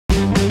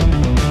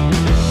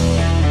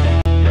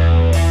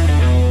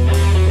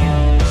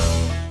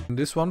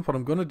this one, what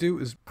I'm going to do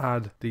is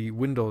add the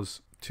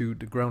windows to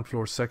the ground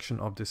floor section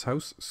of this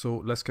house. So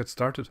let's get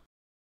started.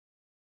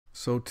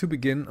 So to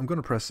begin, I'm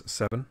going to press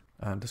 7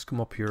 and just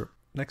come up here.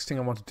 Next thing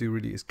I want to do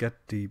really is get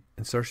the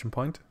insertion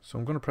point. So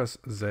I'm going to press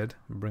Z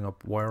and bring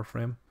up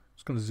wireframe.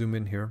 Just going to zoom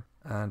in here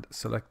and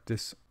select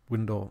this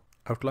window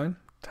outline,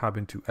 tab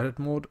into edit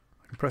mode.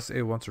 I can press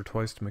A once or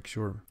twice to make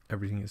sure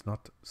everything is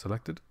not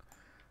selected,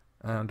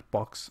 and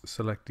box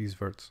select these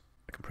verts.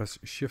 I can press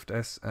Shift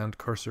S and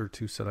cursor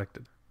to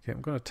selected. Okay,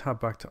 I'm going to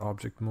tab back to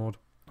object mode.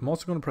 I'm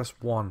also going to press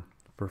 1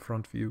 for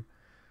front view.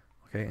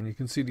 Okay, and you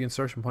can see the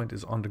insertion point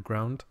is on the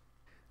ground.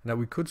 Now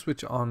we could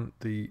switch on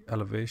the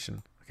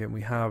elevation. Okay,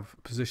 we have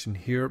position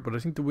here, but I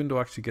think the window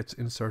actually gets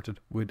inserted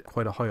with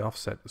quite a high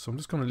offset. So I'm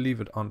just going to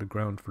leave it on the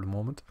ground for the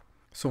moment.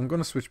 So I'm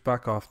going to switch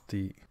back off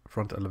the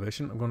front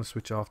elevation. I'm going to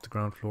switch off the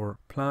ground floor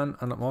plan,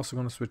 and I'm also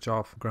going to switch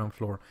off ground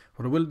floor.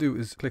 What I will do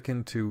is click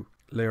into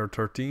layer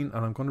 13,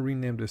 and I'm going to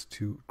rename this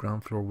to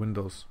ground floor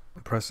windows.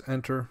 Press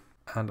enter,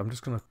 and I'm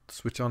just going to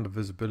switch on the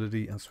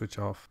visibility and switch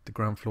off the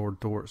ground floor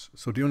doors.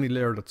 So the only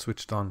layer that's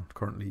switched on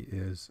currently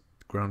is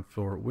the ground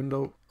floor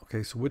window.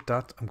 Okay, so with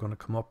that, I'm going to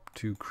come up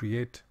to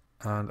create,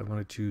 and I'm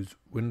going to choose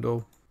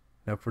window.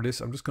 Now for this,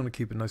 I'm just going to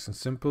keep it nice and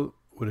simple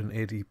with an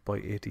 80 by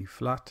 80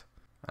 flat,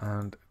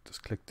 and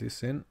just click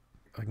this in.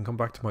 I can come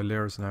back to my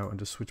layers now and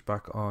just switch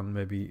back on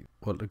maybe,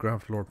 well, the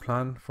ground floor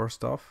plan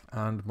first off,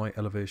 and my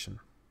elevation.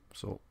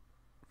 So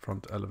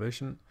front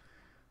elevation,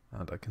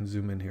 and I can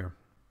zoom in here.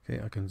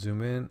 Okay, I can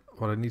zoom in.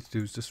 What I need to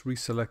do is just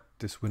reselect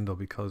this window,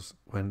 because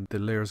when the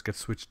layers get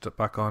switched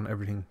back on,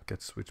 everything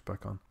gets switched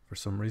back on for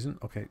some reason.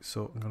 Okay,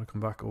 so I'm going to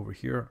come back over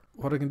here.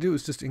 What I can do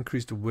is just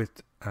increase the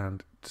width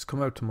and just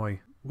come out to my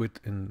width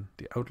in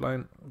the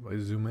outline. If I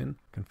zoom in,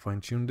 I can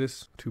fine tune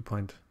this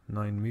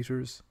 2.9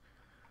 meters.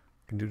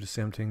 I can do the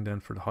same thing then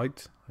for the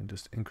height and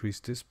just increase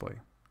this by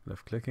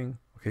left clicking.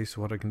 Okay,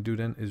 so what I can do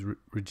then is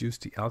reduce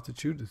the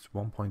altitude. It's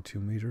 1.2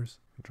 meters.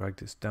 Drag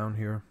this down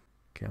here.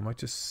 Okay, I might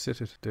just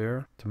sit it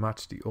there to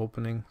match the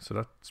opening, so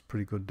that's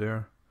pretty good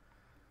there.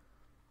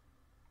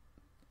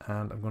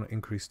 And I'm going to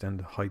increase then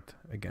the height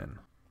again.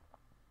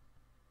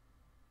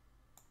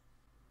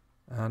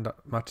 And that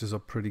matches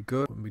up pretty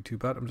good. Wouldn't be too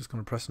bad. I'm just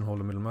going to press and hold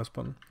the middle mouse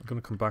button. I'm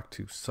going to come back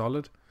to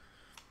solid.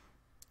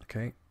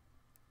 Okay,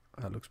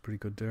 that looks pretty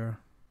good there.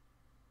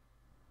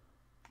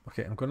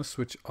 Okay, I'm going to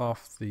switch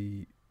off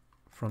the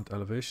front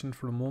elevation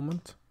for a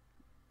moment.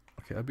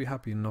 Okay, I'd be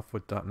happy enough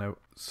with that now.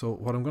 So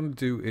what I'm going to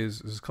do is,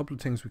 there's a couple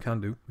of things we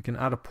can do. We can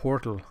add a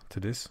portal to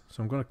this.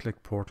 So I'm going to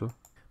click portal.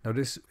 Now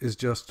this is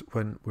just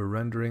when we're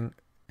rendering.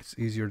 It's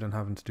easier than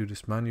having to do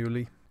this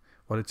manually.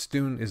 What it's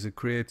doing is it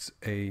creates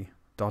a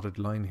dotted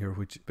line here,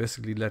 which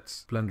basically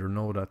lets Blender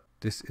know that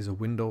this is a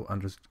window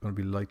and there's going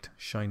to be light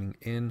shining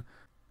in.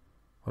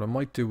 What I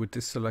might do with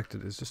this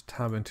selected is just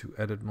tab into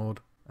edit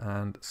mode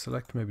and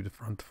select maybe the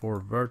front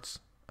 4 verts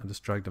and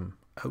just drag them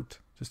out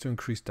just to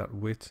increase that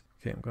width.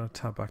 Okay, I'm going to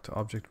tab back to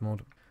object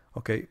mode.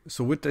 Okay,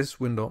 so with this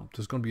window,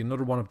 there's going to be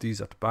another one of these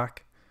at the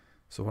back.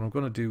 So what I'm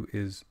going to do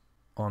is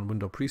on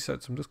window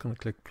presets, I'm just going to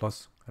click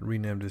plus and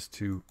rename this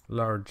to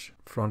large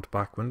front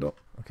back window.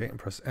 Okay, and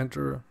press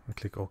enter and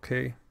click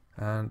OK.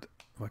 And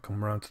if I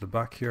come around to the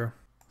back here,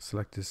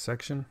 select this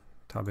section,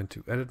 tab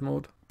into edit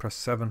mode, press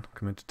 7,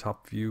 come into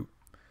top view.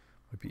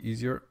 Might be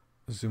easier.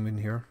 Zoom in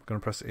here. I'm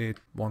going to press A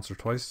once or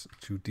twice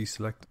to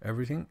deselect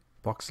everything.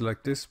 Box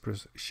select this,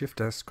 press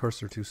Shift S,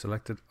 cursor to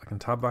selected. I can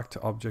tab back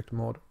to object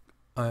mode.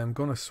 I am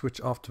going to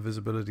switch off the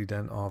visibility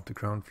then of the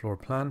ground floor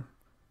plan,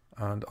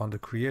 and on the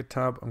create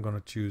tab I'm going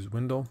to choose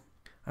window,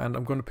 and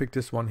I'm going to pick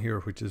this one here,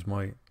 which is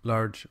my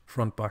large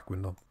front back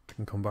window. I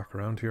can come back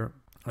around here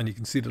and you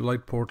can see the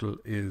light portal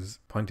is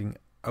pointing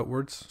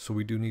outwards, so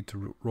we do need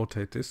to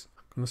rotate this.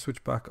 I'm going to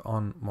switch back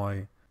on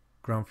my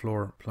ground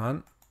floor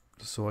plan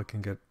just so I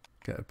can get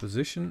a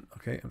position.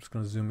 Okay, I'm just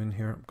going to zoom in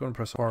here. I'm going to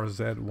press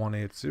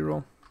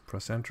RZ180.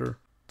 Press enter,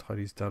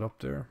 tidies that up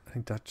there. I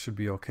think that should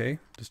be okay.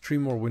 There's 3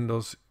 more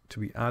windows to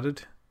be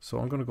added, so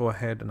I'm going to go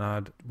ahead and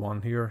add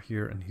one here,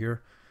 here, and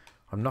here.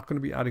 I'm not going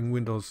to be adding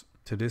windows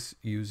to this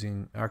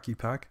using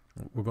Archipack.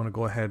 We're going to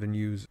go ahead and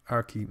use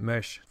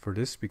Archimesh for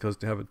this because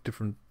they have a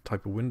different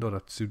type of window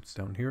that suits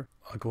down here.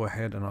 I'll go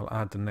ahead and I'll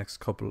add the next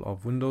couple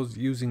of windows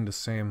using the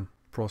same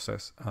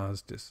process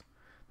as this.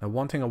 Now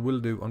one thing I will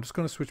do, I'm just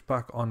going to switch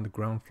back on the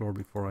ground floor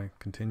before I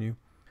continue.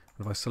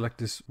 If I select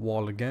this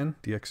wall again,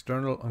 the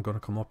external, I'm going to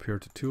come up here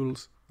to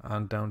tools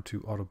and down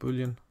to auto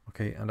boolean.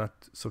 Okay, and that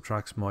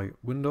subtracts my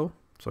window.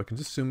 So I can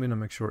just zoom in and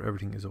make sure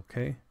everything is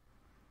okay.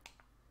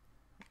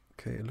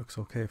 Okay, it looks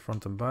okay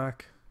front and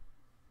back.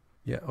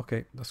 Yeah,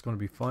 okay, that's going to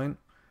be fine.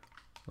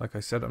 Like I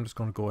said, I'm just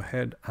going to go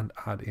ahead and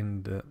add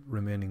in the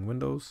remaining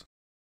windows.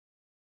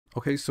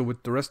 Okay, so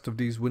with the rest of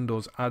these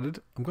windows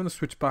added, I'm going to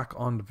switch back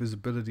on the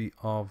visibility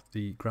of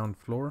the ground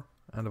floor.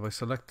 And if I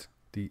select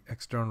the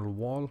external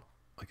wall,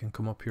 I can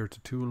come up here to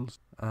tools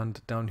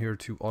and down here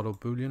to auto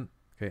boolean.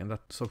 Okay, and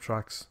that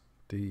subtracts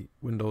the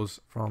windows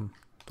from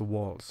the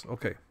walls.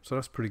 Okay, so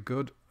that's pretty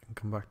good. I can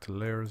come back to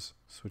layers,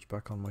 switch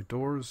back on my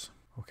doors.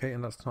 Okay,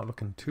 and that's not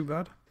looking too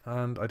bad.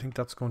 And I think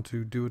that's going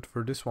to do it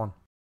for this one.